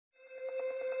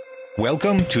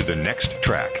Welcome to The Next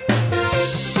Track,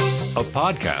 a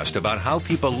podcast about how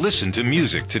people listen to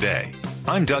music today.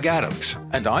 I'm Doug Adams.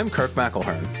 And I'm Kirk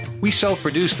McElhearn. We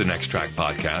self-produce The Next Track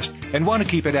podcast and want to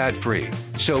keep it ad-free,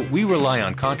 so we rely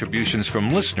on contributions from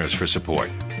listeners for support.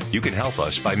 You can help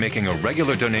us by making a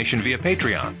regular donation via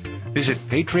Patreon. Visit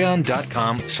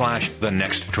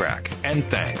patreon.com/thenexttrack. And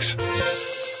thanks.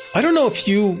 I don't know if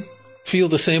you feel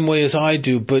the same way as I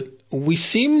do, but we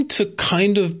seem to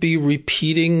kind of be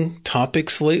repeating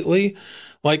topics lately.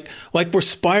 Like we're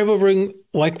spiraling,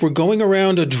 like we're going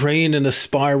around a drain in a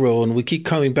spiral, and we keep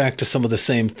coming back to some of the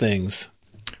same things.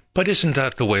 But isn't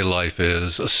that the way life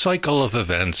is? A cycle of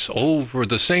events, over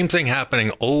the same thing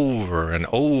happening over and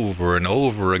over and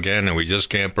over again, and we just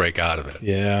can't break out of it.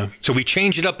 Yeah. So we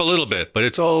change it up a little bit, but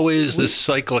it's always this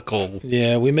cyclical.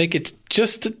 Yeah, we make it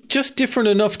just different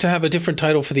enough to have a different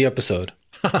title for the episode.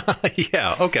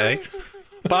 Yeah, okay.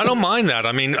 But I don't mind that.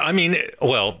 I mean,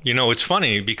 well, you know, it's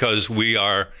funny because we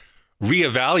are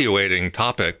reevaluating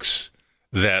topics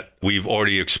that we've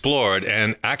already explored.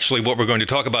 And actually what we're going to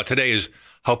talk about today is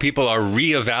how people are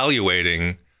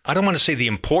reevaluating, I don't want to say the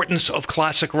importance of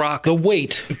classic rock. The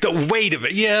weight of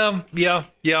it. Yeah.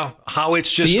 How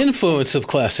it's just... the influence of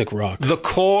classic rock.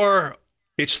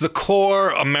 It's the core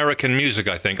American music,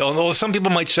 I think. Although some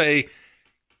people might say...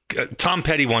 Tom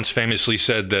Petty once famously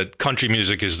said that country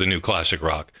music is the new classic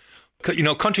rock. You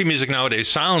know, country music nowadays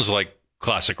sounds like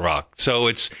classic rock. So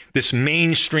it's this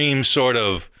mainstream sort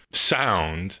of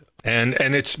sound, and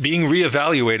it's being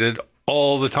reevaluated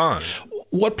all the time.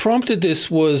 What prompted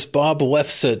this was Bob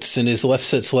Lefsetz in his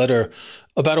Lefsetz letter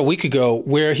about a week ago,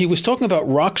 where he was talking about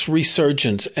rock's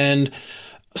resurgence, and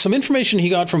some information he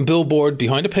got from Billboard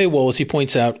behind a paywall, as he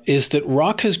points out, is that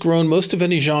rock has grown most of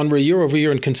any genre year over year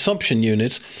in consumption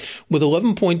units, with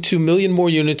 11.2 million more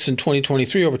units in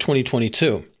 2023 over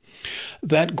 2022.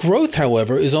 That growth,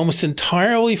 however, is almost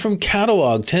entirely from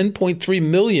catalog, 10.3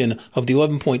 million of the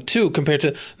 11.2 compared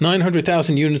to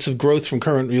 900,000 units of growth from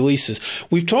current releases.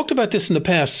 We've talked about this in the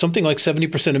past. Something like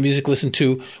 70% of music listened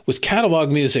to was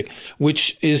catalog music,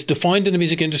 which is defined in the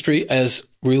music industry as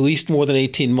released more than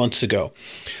 18 months ago.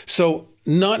 So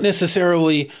not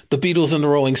necessarily the Beatles and the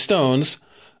Rolling Stones,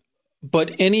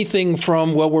 but anything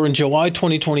from, well, we're in July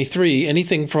 2023,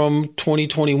 anything from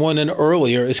 2021 and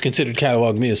earlier is considered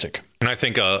catalog music. And I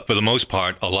think for the most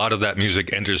part, a lot of that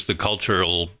music enters the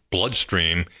cultural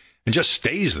bloodstream and just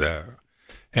stays there.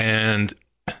 And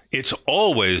it's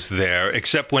always there,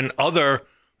 except when other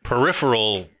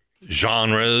peripheral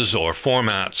genres or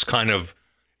formats kind of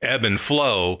ebb and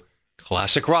flow.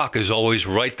 Classic rock is always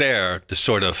right there to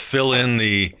sort of fill in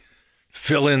the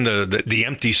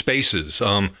empty spaces.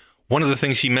 One of the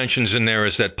things he mentions in there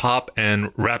is that pop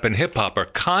and rap and hip hop are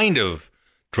kind of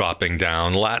dropping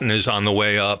down. Latin is on the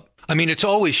way up. I mean, it's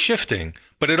always shifting,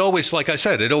 but it always, like I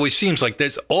said, it always seems like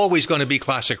there's always going to be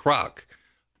classic rock.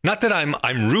 Not that I'm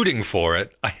rooting for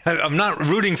it. I'm not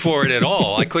rooting for it at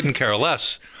all. I couldn't care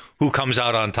less who comes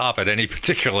out on top at any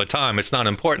particular time. It's not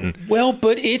important. Well,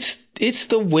 but it's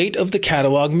the weight of the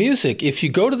catalog music. If you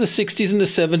go to the 60s and the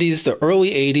 70s, the early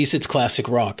 80s, it's classic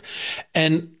rock.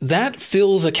 And that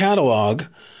fills a catalog.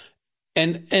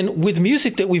 And with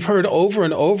music that we've heard over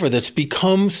and over that's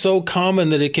become so common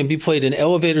that it can be played in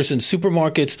elevators and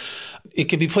supermarkets, it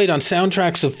can be played on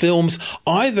soundtracks of films,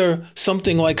 either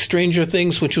something like Stranger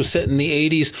Things, which was set in the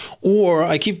 80s, or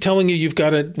I keep telling you, you've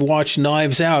got to watch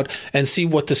Knives Out and see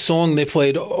what the song they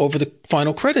played over the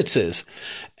final credits is.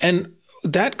 And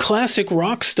that classic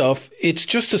rock stuff, it's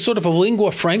just a sort of a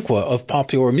lingua franca of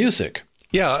popular music.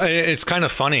 Yeah, it's kind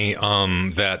of funny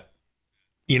that,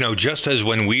 you know, just as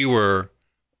when we were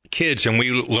kids and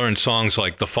we learned songs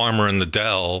like The Farmer in the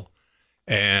Dell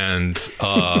and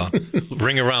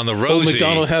Ring Around the Rosie. Old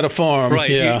MacDonald Had a Farm. Right.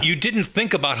 Yeah. You didn't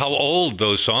think about how old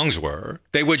those songs were.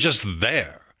 They were just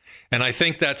there. And I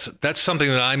think that's something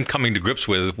that I'm coming to grips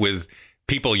with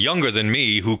people younger than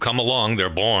me who come along. They're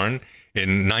born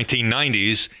in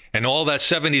 1990s, and all that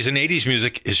 70s and 80s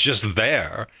music is just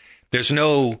there. There's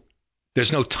no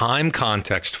time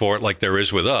context for it like there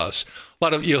is with us.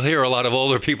 You'll hear a lot of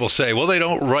older people say, well, they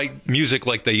don't write music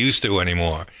like they used to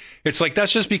anymore. It's like,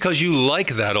 that's just because you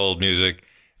like that old music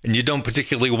and you don't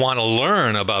particularly want to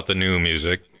learn about the new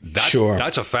music. Sure.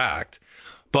 That's a fact.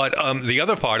 But the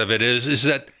other part of it is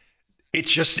that it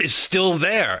just is still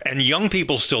there and young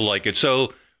people still like it.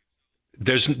 So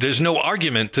there's no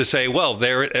argument to say, well,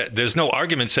 there's no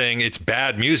argument saying it's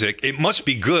bad music. It must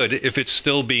be good if it's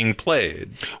still being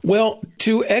played. Well,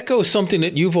 to echo something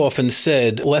that you've often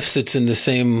said, Lefsetz in the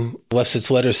same Lefsetz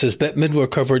letter says Bette Midler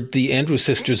covered the Andrews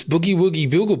Sisters' Boogie Woogie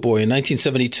Bugle Boy in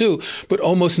 1972, but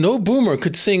almost no boomer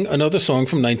could sing another song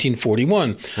from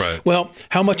 1941. Right. Well,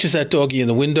 how much is that Doggy in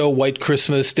the Window, White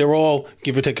Christmas? They're all,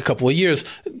 give or take a couple of years.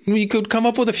 We could come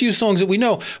up with a few songs that we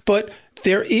know, but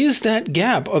there is that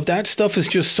gap of that stuff is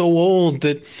just so old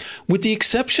that, with the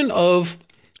exception of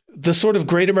the sort of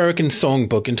Great American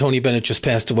Songbook, and Tony Bennett just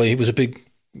passed away. He was a big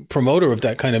promoter of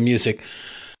that kind of music,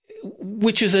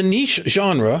 which is a niche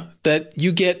genre that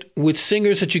you get with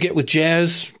singers, that you get with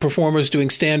jazz performers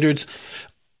doing standards.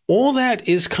 All that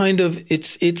is kind of,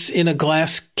 it's in a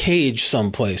glass cage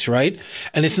someplace, right?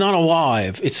 And it's not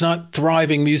alive. It's not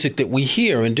thriving music that we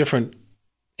hear in different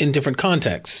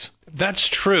contexts. That's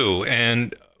true.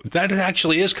 And that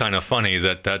actually is kind of funny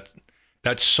that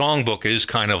songbook is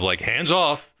kind of like hands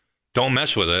off, don't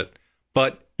mess with it.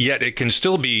 But yet it can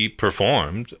still be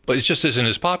performed, but it just isn't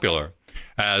as popular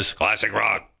as classic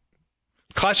rock.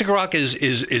 Classic rock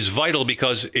is vital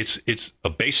because it's a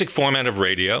basic format of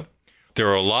radio. There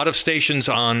are a lot of stations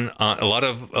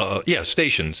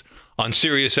stations on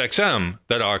Sirius XM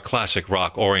that are classic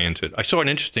rock oriented. I saw an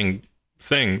interesting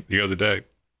thing the other day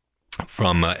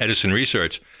from Edison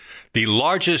Research. The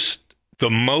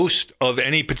most of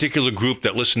any particular group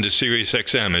that listen to Sirius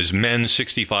XM is men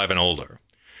 65 and older.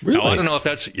 Really? Now, I don't know if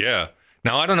that's,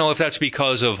 Now, I don't know if that's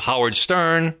because of Howard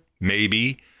Stern,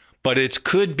 maybe, but it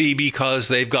could be because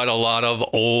they've got a lot of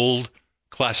old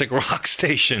classic rock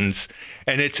stations,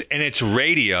 and it's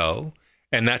radio,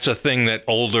 and that's a thing that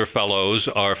older fellows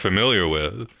are familiar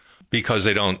with because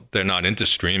they're not into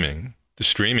streaming. The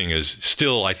streaming is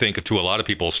still, I think, to a lot of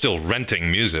people, still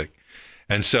renting music.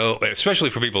 And so, especially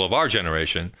for people of our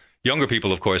generation, younger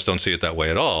people, of course, don't see it that way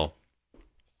at all.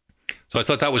 So I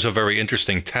thought that was a very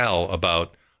interesting tell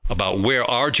about where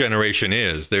our generation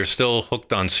is. They're still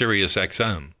hooked on Sirius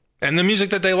XM. And the music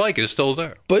that they like is still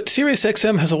there. But Sirius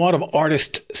XM has a lot of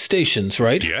artist stations,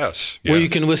 right? Yes. Where you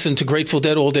can listen to Grateful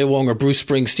Dead all day long, or Bruce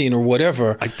Springsteen, or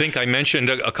whatever. I think I mentioned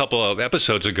a couple of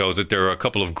episodes ago that there are a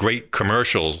couple of great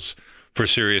commercials for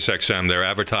Sirius XM. They're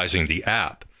advertising the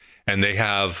app. And they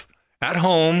have At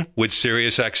Home with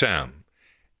Sirius XM,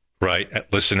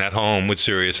 right? Listen at Home with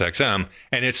Sirius XM.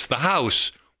 And it's the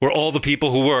house where all the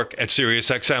people who work at Sirius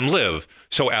XM live.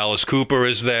 So Alice Cooper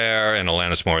is there, and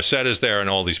Alanis Morissette is there, and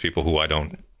all these people who I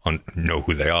don't know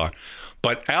who they are.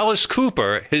 But Alice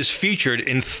Cooper is featured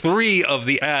in 3 of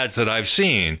the ads that I've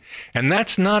seen. And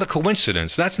that's not a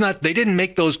coincidence. They didn't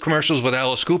make those commercials with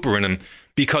Alice Cooper in them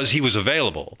because he was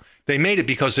available. They made it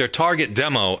because their target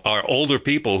demo are older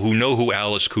people who know who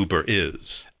Alice Cooper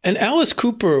is. And Alice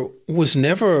Cooper was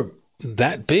never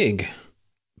that big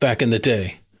back in the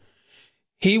day.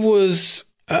 He was,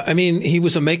 he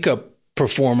was a makeup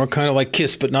performer, kind of like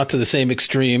Kiss, but not to the same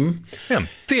extreme. Yeah,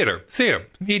 theater.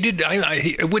 He did.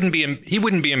 He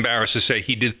wouldn't be embarrassed to say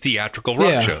he did theatrical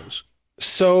rock shows.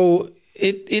 So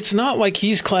it's not like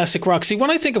he's classic rock. See, when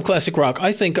I think of classic rock,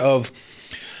 I think of,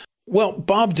 well,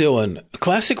 Bob Dylan.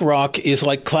 Classic rock is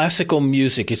like classical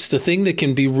music. It's the thing that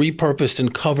can be repurposed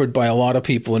and covered by a lot of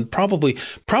people. And probably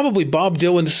Bob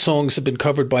Dylan's songs have been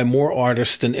covered by more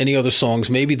artists than any other songs.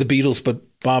 Maybe the Beatles, but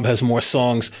Bob has more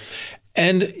songs.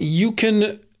 And you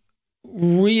can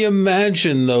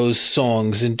reimagine those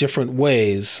songs in different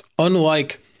ways,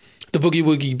 unlike the Boogie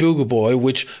Woogie Bugle Boy,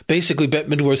 which basically Bette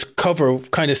Midler's cover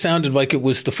kind of sounded like it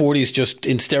was the 40s, just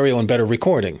in stereo and better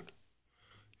recording.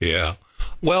 Yeah.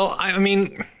 Well, I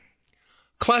mean,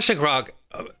 classic rock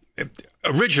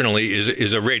originally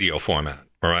is a radio format,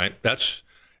 all right? That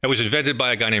was invented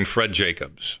by a guy named Fred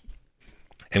Jacobs.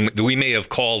 And we may have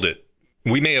called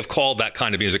that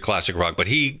kind of music classic rock, but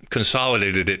he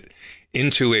consolidated it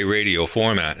into a radio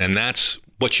format. And that's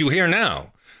what you hear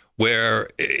now,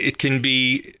 where it can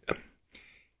be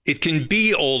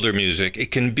older music.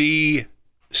 It can be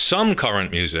some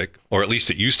current music, or at least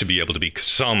it used to be able to be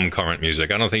some current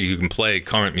music. I don't think you can play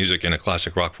current music in a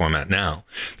classic rock format now.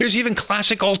 There's even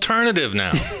classic alternative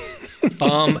now.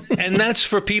 And that's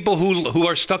for people who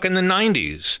are stuck in the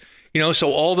 90s.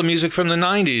 So all the music from the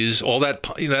 90s, all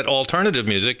that alternative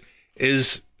music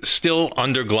is still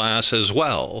under glass as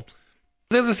well.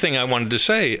 The other thing I wanted to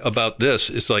say about this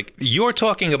is, like, you're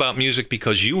talking about music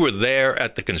because you were there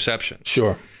at the conception.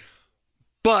 Sure.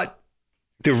 But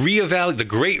the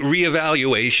great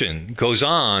reevaluation goes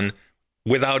on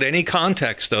without any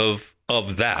context of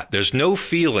that. There's no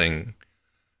feeling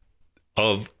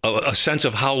of a sense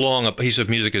of how long a piece of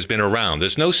music has been around.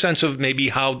 There's no sense of maybe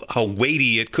how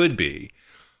weighty it could be.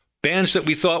 bands that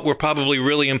we thought were probably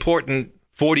really important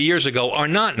 40 years ago are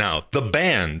not now. The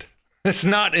band. It's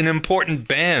not an important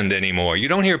band anymore. You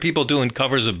don't hear people doing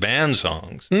covers of band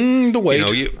songs. The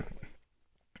weight.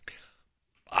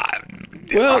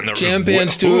 Jam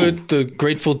bands do it. The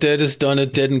Grateful Dead has done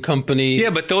it. Dead and Company.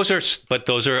 Yeah, but those are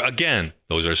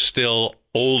still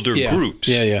older groups.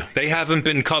 Yeah. They haven't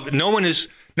been covered. No one is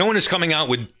coming out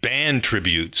with band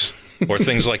tributes or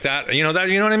things like that. You know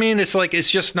what I mean? It's like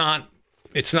it's not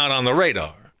on the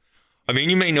radar. I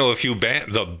mean, you may know a few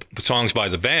the songs by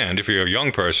the band if you're a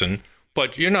young person,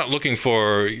 but you're not looking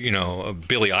for,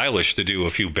 Billie Eilish to do a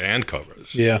few band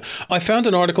covers. Yeah. I found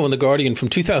an article in The Guardian from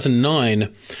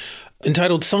 2009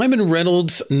 entitled Simon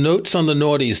Reynolds' Notes on the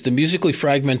Noughties, the Musically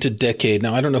Fragmented Decade.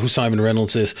 Now, I don't know who Simon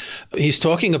Reynolds is. He's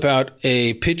talking about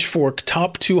a Pitchfork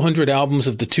top 200 albums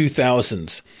of the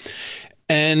 2000s.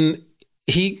 And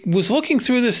he was looking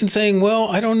through this and saying, well,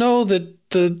 I don't know that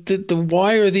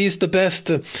why are these the best?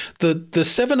 The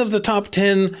 7 of the top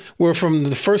 10 were from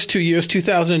the first 2 years,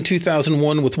 2000 and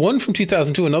 2001, with one from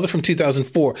 2002, another from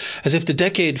 2004, as if the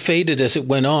decade faded as it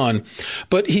went on.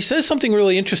 But he says something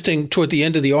really interesting toward the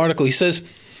end of the article. He says,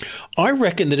 I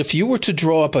reckon that if you were to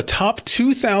draw up a top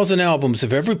 2,000 albums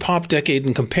of every pop decade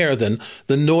and compare them,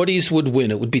 the noughties would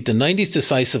win. It would beat the 90s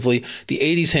decisively, the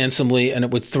 80s handsomely, and it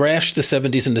would thrash the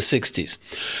 70s and the 60s.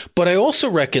 But I also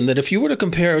reckon that if you were to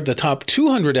compare the top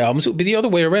 200 albums, it would be the other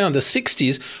way around. The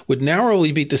 60s would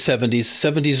narrowly beat the 70s,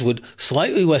 70s would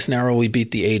slightly less narrowly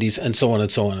beat the 80s, and so on and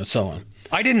so on and so on.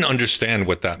 I didn't understand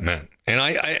what that meant.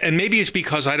 And maybe it's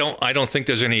because I don't think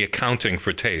there's any accounting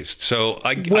for taste. So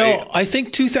I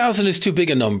think 2000 is too big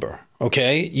a number.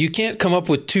 Okay, you can't come up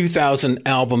with 2,000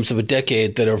 albums of a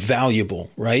decade that are valuable,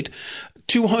 right?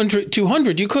 200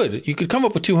 you could come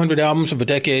up with 200 albums of a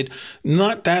decade.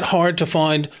 Not that hard to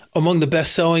find among the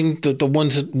best selling, the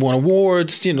ones that won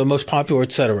awards, the most popular,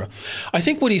 etc. I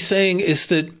think what he's saying is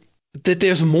that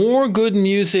there's more good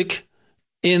music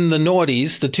in the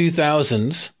noughties, the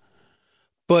 2000s,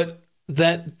 but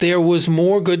that there was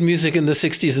more good music in the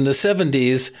 60s and the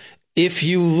 70s if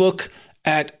you look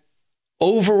at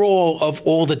overall of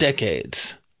all the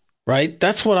decades, right?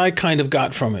 That's what I kind of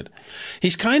got from it.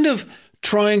 He's kind of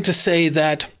trying to say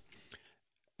that,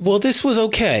 well, this was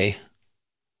okay.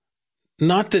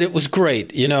 Not that it was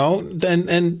great,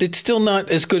 and it's still not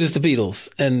as good as the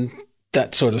Beatles and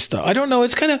that sort of stuff. I don't know.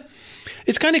 It's kind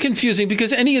of confusing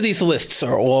because any of these lists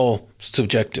are all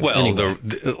subjective. Well, anyway.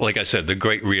 Like I said, the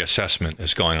great reassessment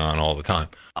is going on all the time.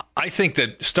 I think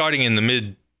that starting in the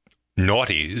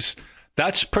mid-noughties,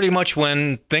 that's pretty much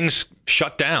when things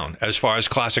shut down as far as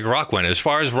classic rock went. As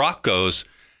far as rock goes,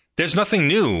 there's nothing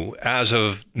new as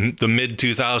of the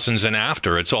mid-2000s and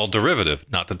after. It's all derivative.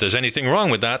 Not that there's anything wrong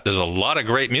with that. There's a lot of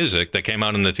great music that came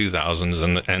out in the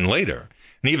 2000s and later.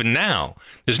 And even now,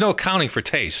 there's no accounting for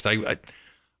taste.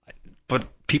 But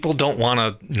people don't want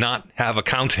to not have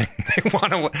accounting.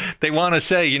 They want to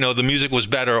say, the music was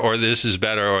better or this is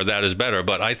better or that is better.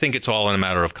 But I think it's all in a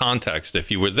matter of context. If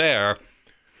you were there,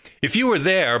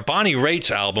 Bonnie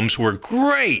Raitt's albums were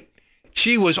great.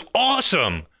 She was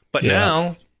awesome. But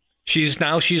now she's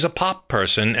a pop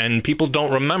person and people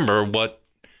don't remember what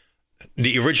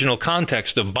the original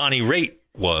context of Bonnie Raitt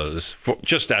was.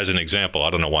 Just as an example, I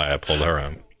don't know why I pulled her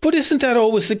in. But isn't that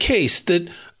always the case that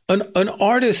an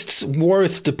artist's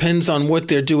worth depends on what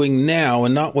they're doing now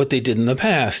and not what they did in the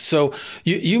past? So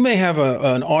you may have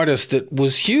an artist that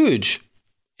was huge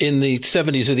in the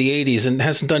 70s or the 80s and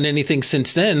hasn't done anything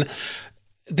since then.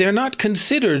 They're not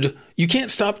considered, you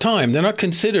can't stop time. They're not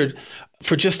considered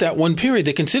for just that one period.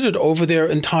 They're considered over their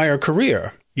entire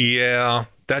career. Yeah,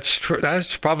 that's true.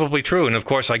 That's probably true. And of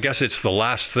course, I guess it's the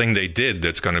last thing they did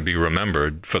that's going to be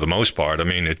remembered for the most part. I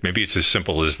mean, maybe it's as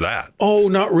simple as that. Oh,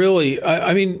 not really.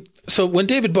 I mean, so when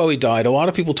David Bowie died, a lot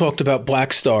of people talked about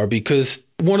Black Star because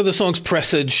one of the songs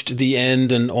presaged the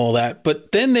end and all that.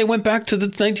 But then they went back to the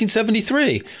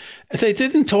 1973. They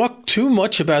didn't talk too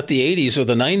much about the 80s or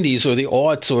the 90s or the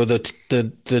aughts or the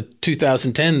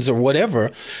 2010s or whatever.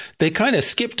 They kind of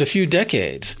skipped a few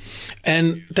decades.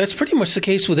 And that's pretty much the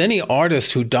case with any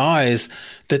artist who dies,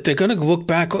 that they're going to look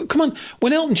back. Come on,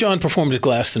 when Elton John performed at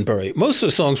Glastonbury, most of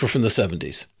the songs were from the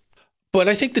 70s. But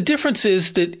I think the difference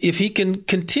is that if he can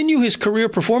continue his career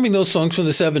performing those songs from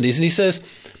the 70s, and he says,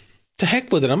 to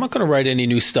heck with it, I'm not going to write any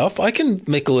new stuff. I can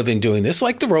make a living doing this,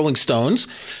 like the Rolling Stones.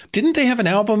 Didn't they have an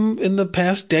album in the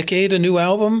past decade, a new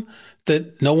album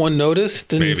that no one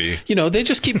noticed? And, maybe. They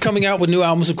just keep coming out with new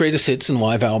albums of greatest hits and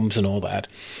live albums and all that.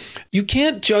 You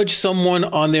can't judge someone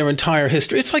on their entire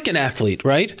history. It's like an athlete,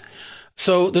 right?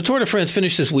 So the Tour de France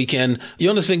finished this weekend.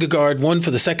 Jonas Vingegaard won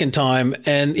for the second time,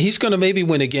 and he's going to maybe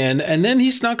win again, and then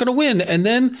he's not going to win. And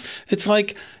then it's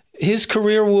like his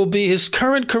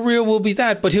current career will be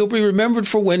that, but he'll be remembered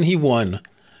for when he won.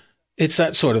 It's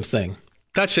that sort of thing.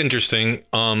 That's interesting.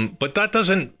 But that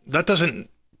doesn't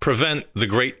prevent the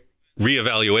great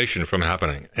reevaluation from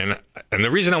happening. And the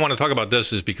reason I want to talk about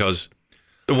this is because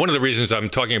one of the reasons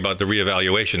I'm talking about the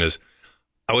reevaluation is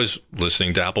I was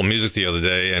listening to Apple Music the other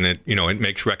day, and it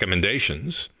makes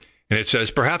recommendations, and it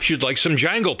says, perhaps you'd like some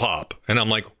jangle pop. And I'm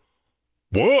like,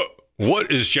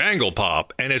 what is jangle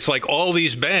pop? And it's like all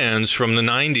these bands from the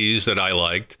 90s that I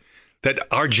liked that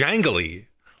are jangly.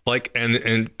 Like,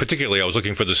 and particularly I was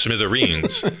looking for the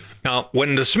Smithereens. Now,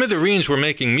 when the Smithereens were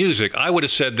making music, I would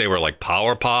have said they were like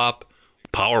power pop,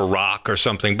 power rock or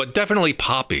something, but definitely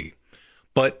poppy.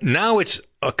 But now it's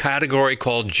a category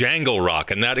called jangle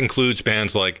rock, and that includes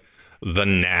bands like The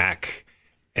Knack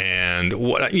and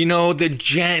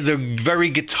the very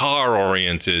guitar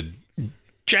oriented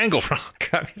jangle rock.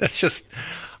 I mean, that's just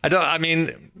I don't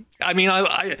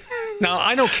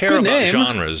care about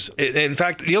genres. In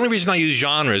fact, the only reason I use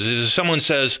genres is someone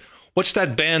says, what's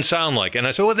that band sound like? And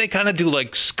I say, well, they kind of do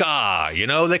like ska,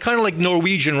 They're kind of like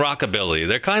Norwegian rockabilly.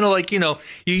 They're kind of like, you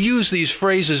use these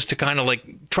phrases to kind of like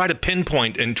try to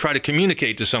pinpoint and try to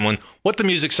communicate to someone what the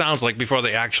music sounds like before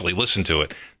they actually listen to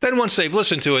it. Then once they've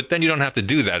listened to it, then you don't have to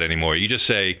do that anymore. You just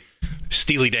say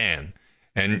Steely Dan,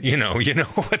 and you know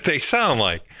what they sound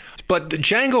like. But the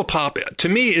jangle pop, to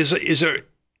me, is a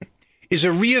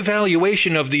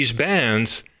reevaluation of these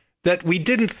bands that we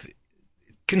didn't,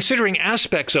 considering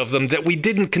aspects of them that we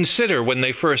didn't consider when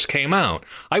they first came out.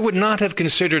 I would not have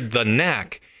considered The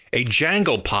Knack a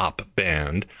jangle pop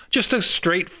band, just a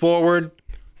straightforward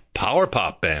power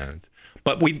pop band.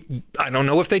 But I don't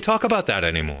know if they talk about that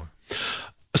anymore.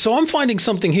 So I'm finding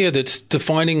something here that's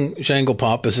defining jangle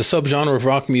pop as a subgenre of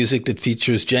rock music that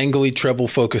features jangly,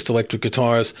 treble-focused electric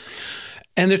guitars.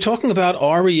 And they're talking about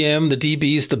REM, the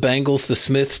DBs, the Bangles, the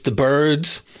Smiths, the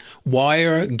Byrds,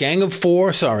 Wire, Gang of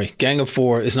Four. Sorry, Gang of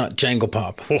Four is not jangle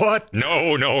pop. What?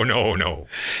 No.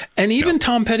 And even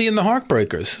Tom Petty and the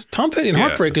Heartbreakers. Tom Petty and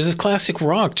Heartbreakers is classic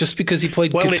rock just because he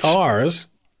played guitars.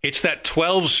 It's that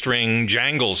 12-string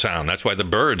jangle sound. That's why the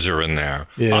Byrds are in there.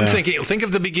 Yeah. I'm thinking, think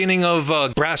of the beginning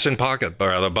of Brass in Pocket,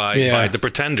 by the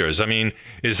Pretenders. I mean,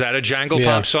 is that a jangle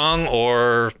pop song,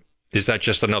 or is that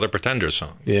just another Pretenders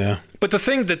song? Yeah. But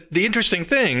the interesting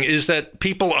thing is that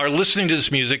people are listening to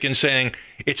this music and saying,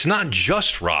 it's not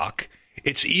just rock.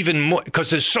 It's even more,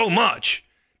 because there's so much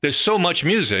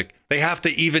music. They have to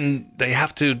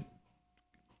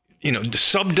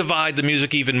subdivide the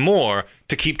music even more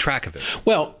to keep track of it.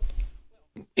 Well,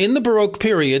 in the Baroque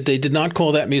period, they did not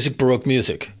call that music Baroque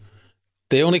music.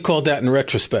 They only called that in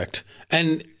retrospect.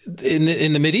 And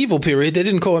in the medieval period, they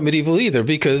didn't call it medieval either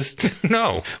because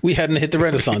we hadn't hit the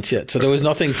Renaissance yet. So there was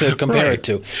nothing to compare it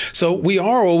to. So we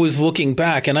are always looking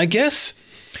back. And I guess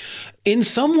in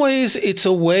some ways, it's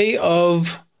a way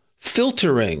of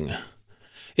filtering.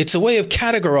 It's a way of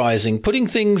categorizing, putting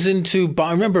things into,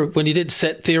 I remember when you did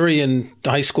set theory in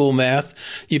high school math,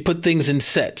 you put things in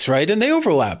sets, right? And they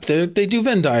overlap. They do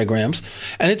Venn diagrams.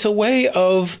 And it's a way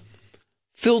of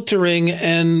filtering.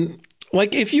 And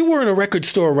like if you were in a record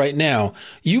store right now,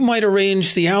 you might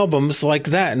arrange the albums like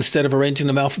that instead of arranging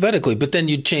them alphabetically. But then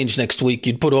you'd change next week.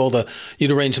 You'd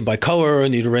arrange them by color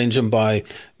and you'd arrange them by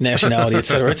nationality, et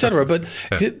cetera, et cetera. But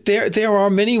there are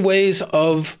many ways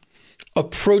of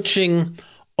approaching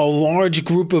a large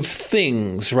group of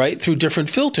things, right, through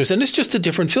different filters. And it's just a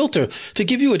different filter to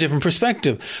give you a different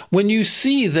perspective. When you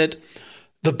see that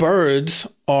the Byrds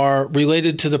are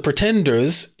related to the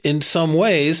Pretenders in some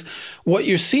ways, what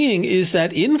you're seeing is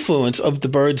that influence of the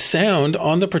Byrds sound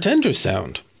on the Pretenders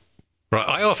sound. Right.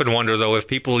 I often wonder, though, if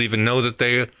people even know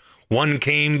that one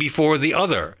came before the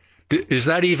other. Is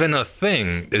that even a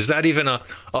thing? Is that even a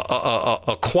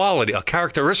quality, a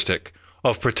characteristic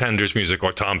of Pretenders music,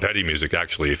 or Tom Petty music,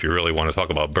 actually, if you really want to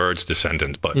talk about Byrds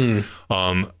descendants? But,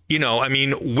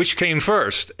 which came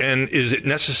first? And is it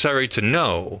necessary to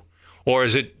know? Or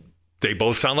is it, they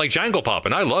both sound like jangle pop,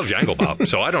 and I love jangle pop,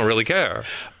 so I don't really care.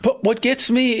 But what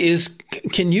gets me is,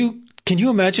 can you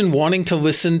imagine wanting to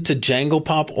listen to jangle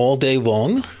pop all day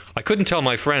long? I couldn't tell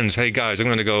my friends, hey, guys, I'm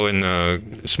going to go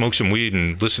and smoke some weed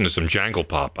and listen to some jangle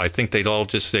pop. I think they'd all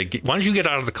just say, why don't you get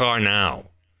out of the car now?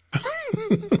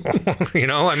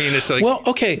 It's like... Well,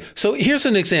 okay, so here's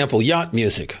an example, yacht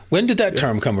music. When did that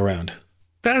term come around?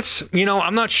 That's,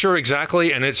 I'm not sure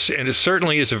exactly, and it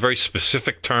certainly is a very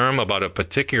specific term about a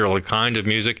particular kind of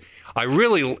music.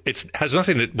 It has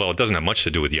nothing to, well, it doesn't have much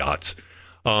to do with yachts.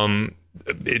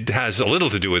 it has a little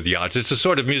to do with yachts. It's the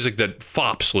sort of music that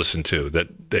fops listen to,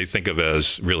 that they think of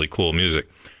as really cool music.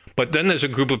 But then there's a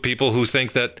group of people who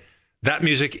think that that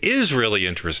music is really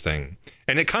interesting.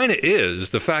 And it kind of is.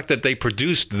 The fact that they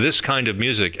produced this kind of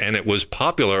music and it was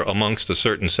popular amongst a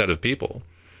certain set of people.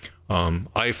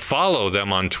 I follow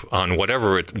them on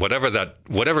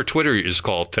whatever Twitter is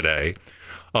called today.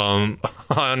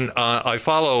 I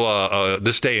follow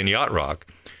This Day in Yacht Rock,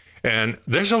 and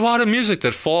there's a lot of music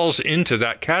that falls into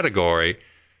that category.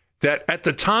 That at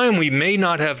the time we may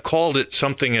not have called it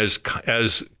something as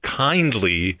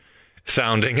kindly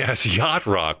sounding as yacht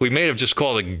rock. We may have just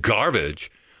called it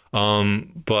garbage,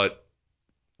 but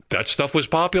that stuff was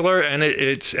popular, and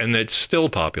it's still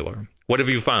popular. What have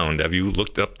you found? Have you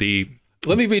looked up the...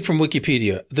 Let me read from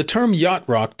Wikipedia. The term yacht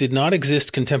rock did not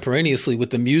exist contemporaneously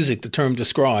with the music the term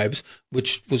describes,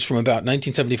 which was from about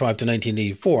 1975 to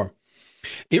 1984.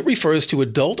 It refers to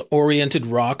adult-oriented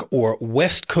rock or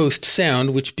West Coast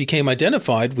sound, which became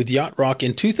identified with yacht rock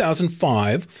in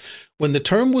 2005 when the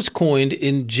term was coined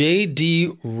in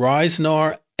J.D.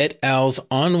 Reisner et al.'s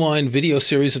online video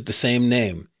series of the same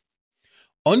name.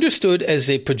 Understood as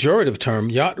a pejorative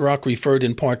term, yacht rock referred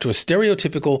in part to a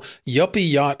stereotypical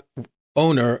yuppie yacht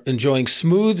owner enjoying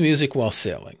smooth music while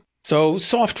sailing. So,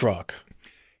 soft rock.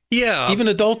 Yeah. Even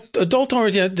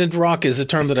adult-oriented rock is a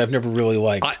term that I've never really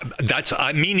liked.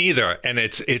 Me neither, and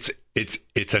it's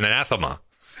an anathema.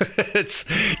 It's,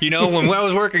 when I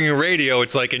was working in radio,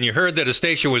 it's like, and you heard that a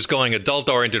station was going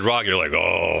adult-oriented rock, you're like,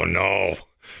 oh no,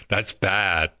 that's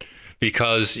bad,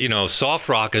 because soft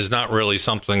rock is not really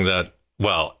something that,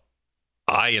 well,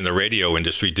 I in the radio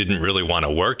industry didn't really want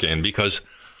to work in, because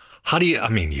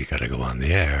you got to go on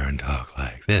the air and talk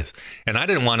like this. And I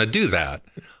didn't want to do that.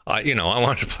 I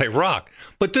wanted to play rock.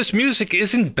 But this music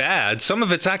isn't bad. Some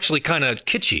of it's actually kind of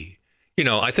kitschy.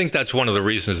 I think that's one of the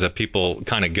reasons that people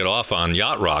kind of get off on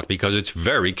yacht rock, because it's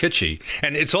very kitschy.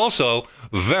 And it's also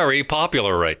very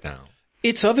popular right now.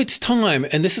 It's of its time.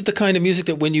 And this is the kind of music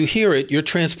that when you hear it, you're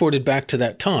transported back to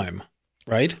that time,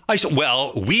 right?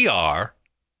 Well, we are.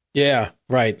 Yeah,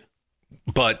 right.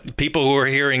 But people who are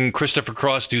hearing Christopher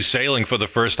Cross do Sailing for the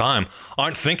first time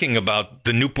aren't thinking about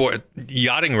the Newport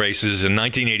yachting races in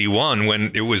 1981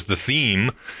 when it was the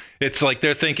theme. It's like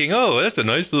they're thinking, oh, that's a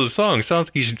nice little song. Sounds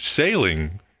like he's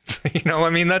sailing. That's what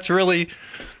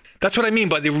I mean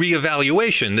by the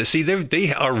reevaluation. See,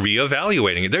 they are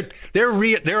reevaluating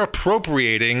it. They're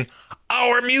appropriating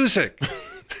our music.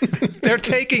 They're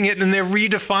taking it and they're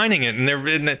redefining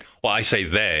it. Well, I say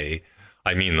they.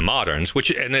 I mean the moderns,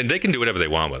 and they can do whatever they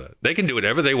want with it. They can do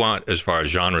whatever they want as far as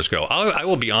genres go. I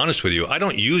will be honest with you. I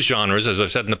don't use genres. As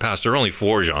I've said in the past, there are only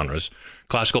 4 genres: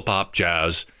 classical, pop,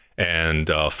 jazz, and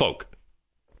folk.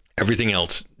 Everything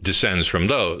else descends from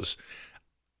those.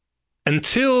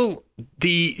 Until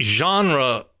the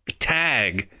genre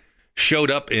tag showed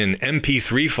up in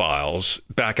MP3 files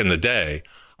back in the day,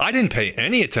 I didn't pay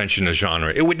any attention to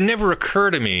genre. It would never occur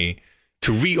to me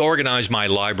to reorganize my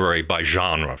library by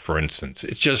genre, for instance.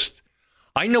 It's just,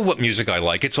 I know what music I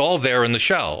like. It's all there in the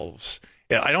shelves.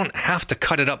 I don't have to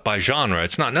cut it up by genre.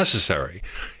 It's not necessary.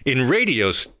 In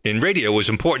radio, it was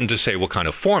important to say what kind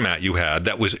of format you had.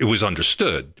 It was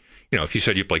understood. If you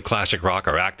said you played classic rock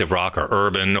or active rock or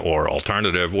urban or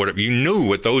alternative, whatever, you knew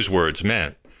what those words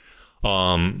meant.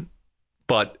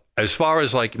 But as far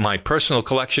as like my personal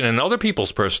collection and other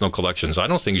people's personal collections, I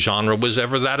don't think genre was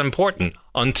ever that important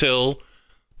until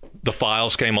the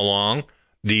files came along,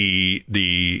 the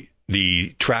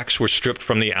tracks were stripped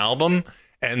from the album,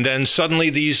 and then suddenly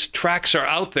these tracks are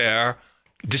out there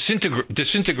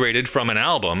disintegrated from an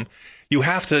album. You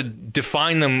have to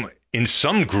define them in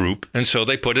some group, and so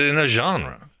they put it in a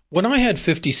genre. When I had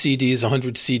 50 CDs,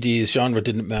 100 CDs, genre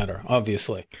didn't matter,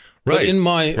 obviously. Right. But in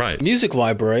my music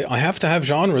library, I have to have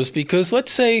genres because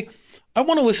let's say I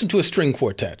want to listen to a string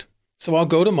quartet. So I'll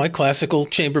go to my classical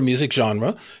chamber music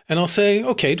genre and I'll say,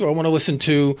 okay, do I want to listen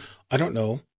to, I don't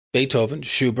know, Beethoven,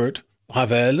 Schubert,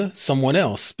 Ravel, someone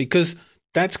else? Because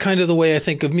that's kind of the way I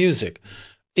think of music.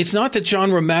 It's not that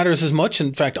genre matters as much.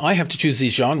 In fact, I have to choose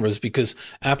these genres because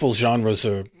Apple's genres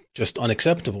are just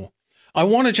unacceptable. I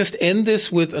want to just end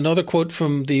this with another quote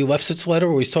from the Lefsetz letter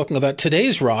where he's talking about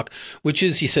today's rock, which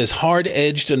is, he says,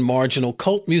 hard-edged and marginal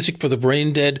cult music for the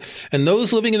brain dead and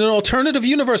those living in an alternative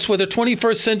universe where the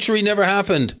 21st century never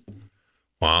happened.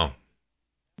 Wow.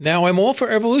 Now, I'm all for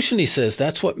evolution, he says.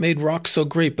 That's what made rock so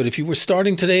great. But if you were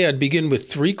starting today, I'd begin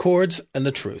with 3 chords and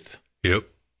the truth. Yep.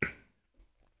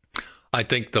 I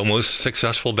think the most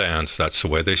successful bands, that's the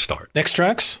way they start. Next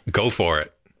tracks? Go for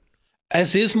it.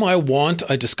 As is my wont,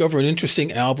 I discover an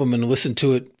interesting album and listen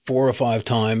to it 4 or 5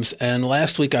 times. And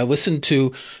last week I listened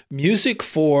to music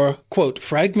for, quote,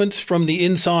 Fragments from the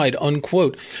Inside,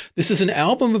 unquote. This is an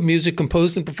album of music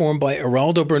composed and performed by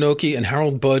Eraldo Bernocchi and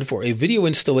Harold Budd for a video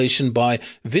installation by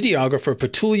videographer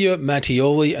Petulia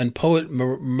Mattioli and poet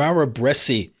Mara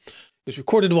Bressi. It was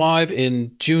recorded live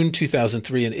in June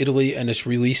 2003 in Italy, and it's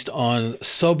released on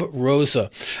Sub Rosa.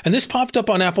 And this popped up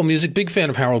on Apple Music. Big fan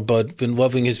of Harold Budd. Been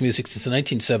loving his music since the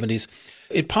 1970s.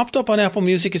 It popped up on Apple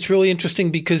Music. It's really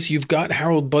interesting because you've got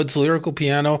Harold Budd's lyrical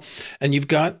piano, and you've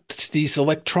got these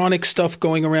electronic stuff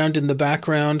going around in the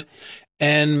background.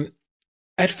 And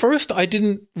at first, I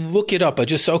didn't look it up. I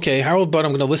just said, okay, Harold Budd,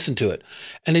 I'm going to listen to it.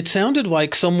 And it sounded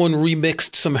like someone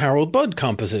remixed some Harold Budd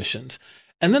compositions.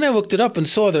 And then I looked it up and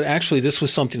saw that actually this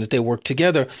was something that they worked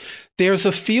together. There's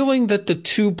a feeling that the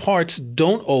two parts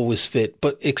don't always fit,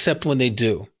 but except when they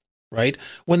do, right?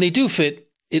 When they do fit,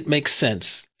 it makes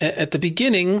sense. At the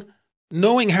beginning,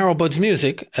 knowing Harold Budd's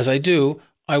music, as I do,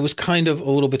 I was kind of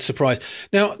a little bit surprised.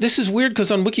 Now, this is weird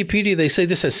because on Wikipedia, they say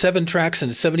this has 7 tracks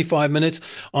and it's 75 minutes.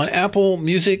 On Apple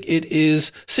Music, it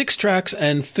is 6 tracks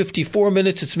and 54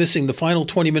 minutes. It's missing the final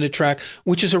 20-minute track,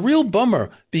 which is a real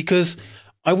bummer because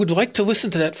I would like to listen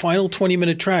to that final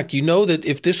 20-minute track. You know that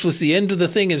if this was the end of the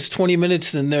thing and it's 20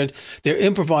 minutes and they're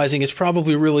improvising, it's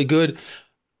probably really good.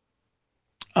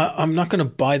 I'm not going to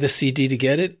buy the CD to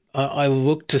get it. I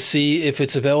look to see if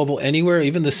it's available anywhere.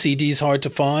 Even the CD's hard to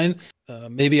find.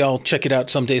 Maybe I'll check it out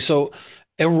someday. So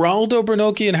Eraldo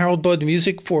Bernocchi and Harold Budd,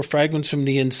 music for Fragments from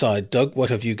the Inside. Doug,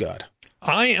 what have you got?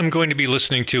 I am going to be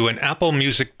listening to an Apple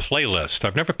Music playlist.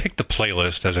 I've never picked the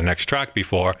playlist as a next track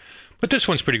before, but this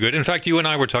one's pretty good. In fact, you and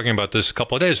I were talking about this a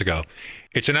couple of days ago.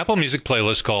 It's an Apple Music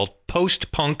playlist called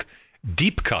Post-Punk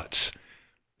Deep Cuts.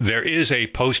 There is a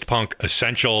Post-Punk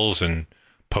Essentials and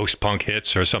Post-Punk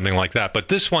Hits or something like that, but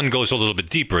this one goes a little bit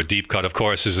deeper. A deep cut, of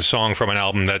course, is a song from an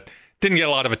album that didn't get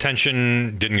a lot of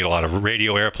attention, didn't get a lot of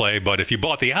radio airplay, but if you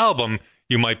bought the album,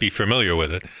 you might be familiar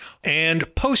with it.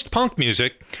 And post-punk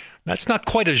music, that's not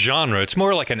quite a genre. It's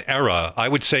more like an era. I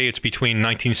would say it's between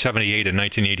 1978 and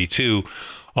 1982,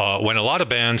 when a lot of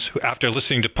bands, after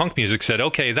listening to punk music, said,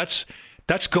 okay, that's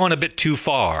gone a bit too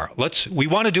far. We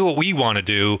want to do what we want to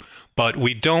do, but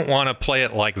we don't want to play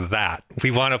it like that.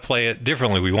 We want to play it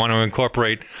differently. We want to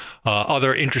incorporate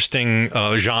other interesting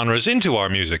genres into our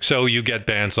music. So you get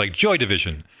bands like Joy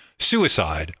Division,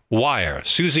 Suicide, Wire,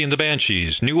 Susie and the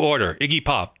Banshees, New Order, Iggy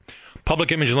Pop,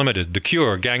 Public Image Limited, The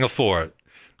Cure, Gang of Four.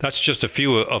 That's just a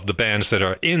few of the bands that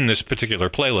are in this particular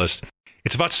playlist.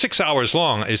 It's about 6 hours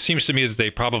long. It seems to me that they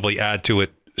probably add to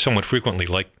it somewhat frequently,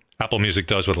 like Apple Music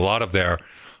does with a lot of their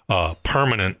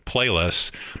permanent playlists.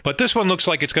 But this one looks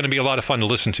like it's going to be a lot of fun to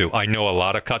listen to. I know a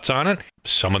lot of cuts on it.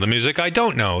 Some of the music I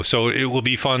don't know, so it will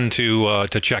be fun to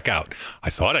check out. I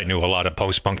thought I knew a lot of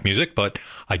post-punk music, but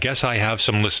I guess I have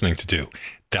some listening to do.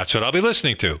 That's what I'll be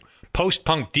listening to.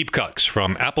 Post-Punk Deep Cuts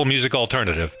from Apple Music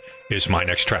Alternative is my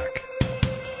next track.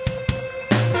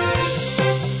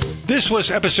 This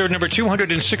was episode number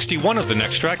 261 of The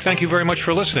Next Track. Thank you very much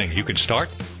for listening. You can start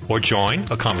or join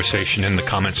a conversation in the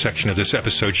comments section of this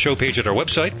episode's show page at our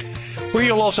website, where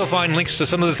you'll also find links to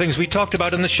some of the things we talked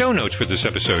about in the show notes for this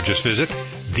episode. Just visit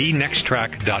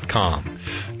thenexttrack.com.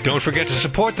 Don't forget to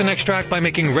support The Next Track by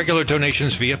making regular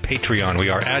donations via Patreon. We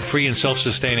are ad-free and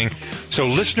self-sustaining, so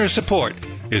listener support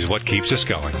is what keeps us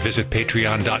going. Visit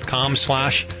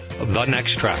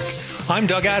patreon.com/thenexttrack. I'm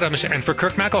Doug Adams, and for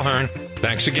Kirk McElhearn,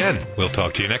 thanks again. We'll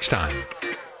talk to you next time.